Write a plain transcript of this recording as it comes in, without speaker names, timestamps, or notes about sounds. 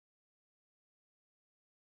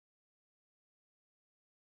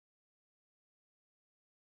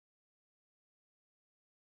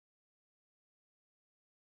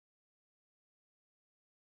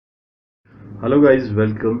Hello guys,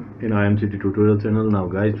 welcome in IMCT tutorial channel. Now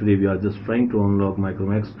guys, today we are just trying to unlock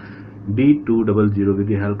Micromax D200 with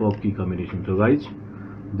the help of key combination. So guys,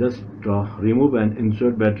 just remove and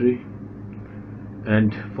insert battery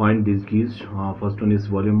and find these keys. First one is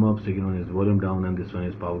volume up, second one is volume down, and this one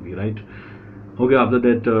is power key, right? Okay, after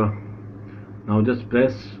that now just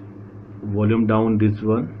press volume down, this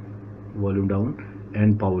one, volume down,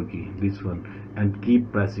 and power key, this one, and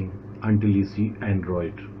keep pressing until you see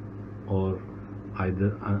Android or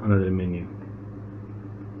either another menu.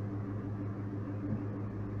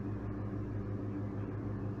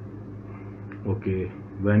 Okay,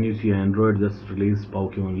 when you see Android, just release power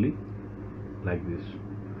key only, like this.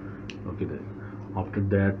 Okay, then after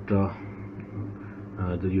that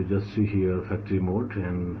you just see here factory mode,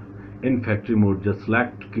 and in factory mode just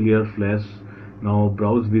select clear flash. Now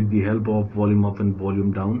browse with the help of volume up and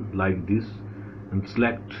volume down, like this, and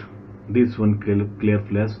select this one, clear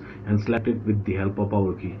flash, and select it with the help of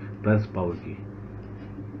power key. Press power key.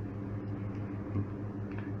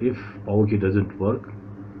 If power key doesn't work,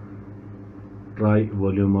 try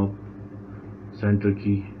volume up, center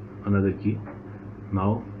key, another key.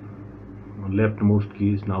 Now leftmost key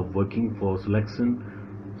is now working for selection,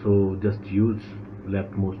 so just use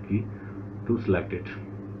leftmost key to select it.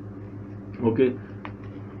 Okay,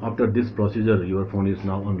 after this procedure your phone is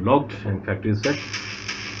now unlocked and factory set.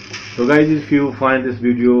 So guys, if you find this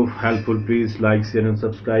video helpful, please like, share and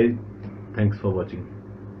subscribe. Thanks for watching.